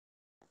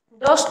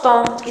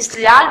दोस्तों, इस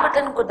लाल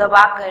बटन को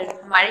दबाकर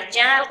हमारे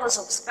चैनल को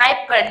सब्सक्राइब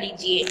कर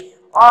लीजिए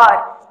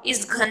और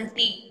इस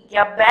घंटी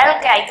या बेल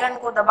के आइकन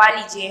को दबा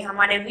लीजिए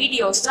हमारे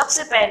वीडियो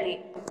सबसे पहले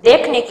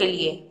देखने के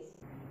लिए।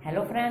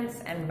 Hello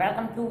friends and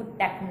welcome to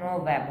techno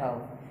वैभव।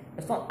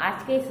 दोस्तों,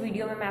 आज के इस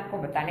वीडियो में मैं आपको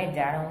बताने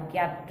जा रहा हूँ कि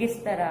आप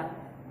किस तरह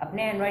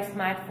अपने एंड्रॉयड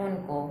स्मार्टफोन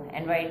को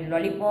एंड्रॉयड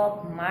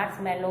लॉलीपॉप,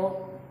 मार्शमैलो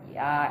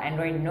या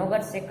एंड्रॉयड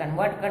नोगट से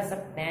कन्वर्ट कर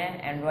सकते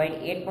हैं एंड्रॉयड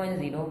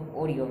 8.0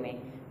 ओरियो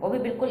में, वो भी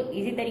बिल्कुल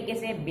इजी तरीके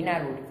से बिना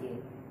रूट किए।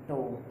 तो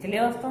चलिए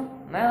दोस्तों,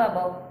 मैं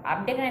वैभव,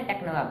 आप देख रहे हैं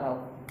टेक्नो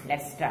वैभव।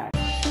 Let's start.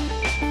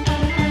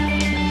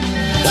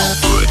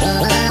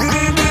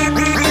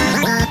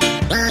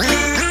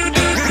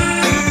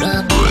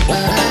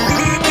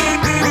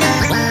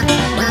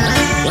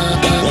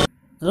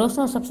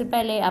 दोस्तों, सबसे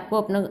पहले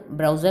आपको अपना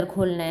ब्राउज़र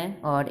खोलना है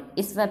और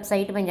इस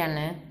वेबसाइट में जाना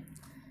है।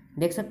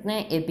 देख सकते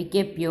हैं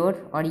एपीके प्योर,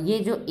 और ये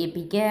जो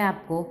एपीके है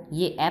आपको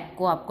ये ऐप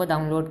को आपको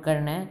डाउनलोड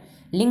करना है।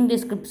 लिंक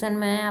डिस्क्रिप्शन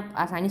में है, आप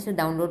आसानी से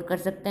डाउनलोड कर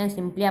सकते हैं।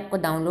 सिंपली आपको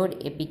डाउनलोड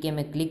एपीके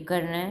में क्लिक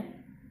करना है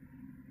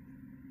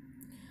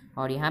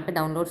और यहाँ पे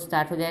डाउनलोड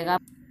स्टार्ट हो जाएगा।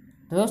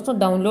 तो दोस्तों,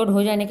 डाउनलोड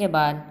हो जाने के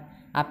बाद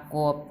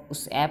आपको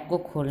उस ऐप को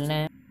खोलना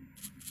है।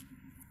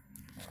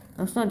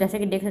 दोस्तों, जैसे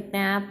कि देख सकते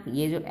हैं आप,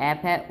 ये जो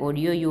ऐप है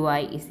ओरियो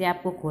यूआई, इसे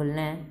आपको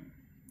खोलना है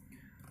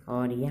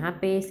और यहाँ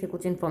पे इससे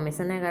कुछ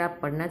इन्फॉर्मेशन है, अगर आप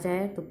पढ़ना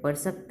चाहें तो पढ़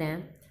सकते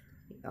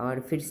हैं और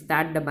फिर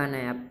स्टार्ट दबाना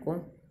है आपको।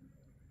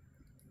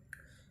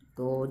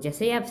 तो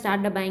जैसे ही आप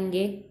स्टार्ट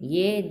दबाएंगे,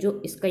 ये जो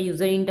इसका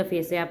यूज़र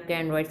इंटरफेस है आपके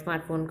एंड्रॉयड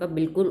स्मार्टफोन का,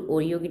 बिल्कुल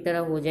ओरियो की तरह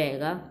हो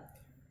जाएगा।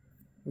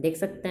 देख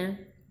सकते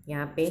हैं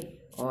यहाँ पे,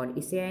 और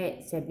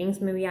इसे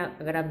सेटिंग्स में भी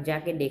अगर आप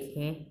जाके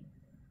देखें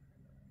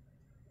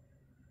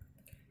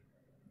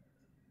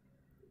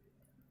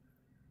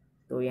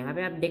तो यहाँ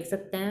पे आप देख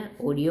सकते हैं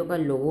ओरियो का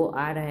लोगो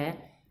आ रहा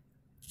है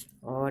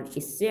और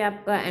इससे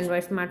आपका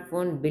एंड्रॉयड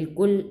स्मार्टफोन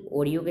बिल्कुल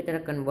ओरियो की तरह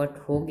कन्वर्ट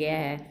हो गया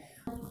है।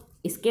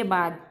 इसके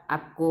बाद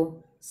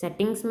आपको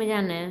सेटिंग्स में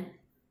जाना है।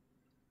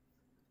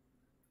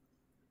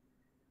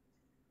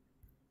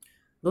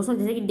 दोस्तों,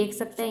 जैसे कि देख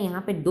सकते हैं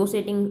यहाँ पे दो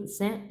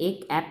सेटिंग्स हैं,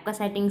 एक ऐप का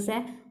सेटिंग्स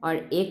है और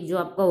एक जो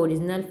आपका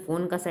ओरिजिनल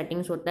फ़ोन का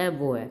सेटिंग्स होता है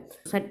वो है।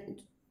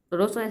 तो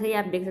दोस्तों, ऐसे ही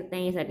आप देख सकते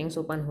हैं ये सेटिंग्स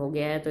ओपन हो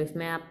गया है। तो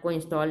इसमें आपको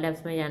इंस्टॉल्ड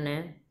ऐप्स में जाना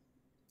है।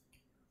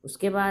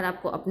 उसके बाद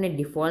आपको अपने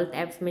डिफ़ॉल्ट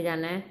ऐप्स में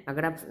जाना है।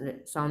 अगर आप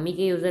Xiaomi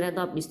के यूज़र हैं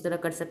तो आप इस तरह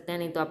कर सकते हैं,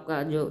 नहीं तो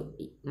आपका जो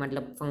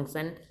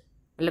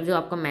जो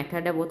आपका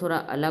मेथड है वो थोड़ा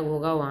अलग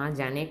होगा वहाँ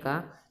जाने का,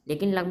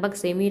 लेकिन लगभग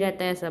सेम ही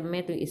रहता है सब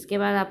में। तो इसके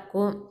बाद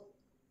आपको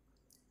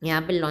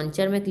यहाँ पे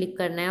लॉन्चर में क्लिक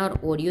करना है और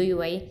ओरियो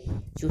यूआई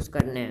चूज़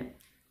करना है।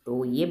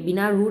 तो ये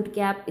बिना रूट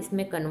के आप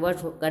इसमें कन्वर्ट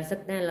कर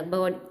सकते हैं लगभग,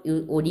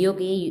 और ओरियो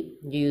की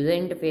जो यूज़र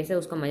इंटरफेस है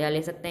उसका मज़ा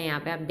ले सकते हैं। यहाँ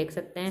पे आप देख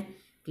सकते हैं,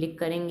 क्लिक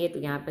करेंगे तो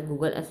यहाँ पे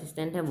गूगल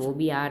असिस्टेंट है वो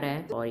भी आ रहा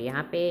है, और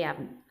यहाँ पे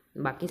आप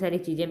बाकी सारी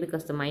चीज़ें भी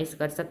कस्टमाइज़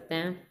कर सकते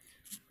हैं।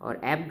 और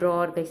ऐप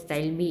ड्रॉअर का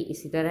स्टाइल भी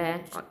इसी तरह है,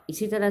 और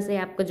इसी तरह से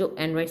आपका जो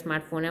एंड्रॉयड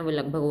स्मार्टफोन है वो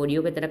लगभग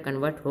ओरियो की तरह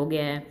कन्वर्ट हो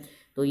गया है।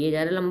 तो ये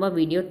ज़्यादा लंबा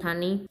वीडियो था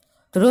नहीं।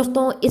 तो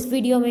दोस्तों, इस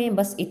वीडियो में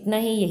बस इतना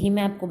ही, यही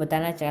मैं आपको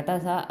बताना चाहता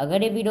था।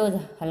 अगर ये वीडियो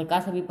हल्का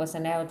सा भी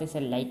पसंद आया हो तो इसे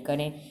लाइक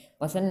करें,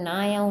 पसंद ना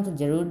आया हो तो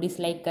ज़रूर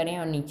डिसलाइक करें,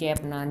 और नीचे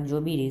अपना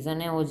जो भी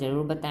रीज़न है वो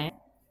ज़रूर बताएं।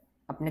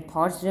 अपने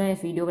थॉट्स जो हैं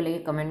इस वीडियो को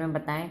लेकर कमेंट में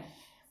बताएं,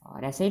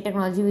 और ऐसे ही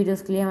टेक्नोलॉजी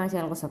वीडियोस के लिए हमारे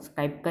चैनल को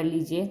सब्सक्राइब कर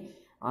लीजिए।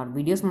 और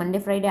वीडियोस मंडे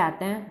फ्राइडे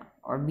आते हैं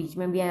और बीच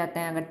में भी आ जाते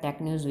हैं अगर टेक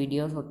न्यूज़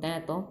वीडियोस होते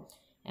हैं तो।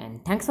 And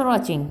thanks for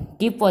watching,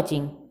 keep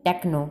watching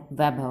techno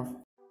Vaibhav.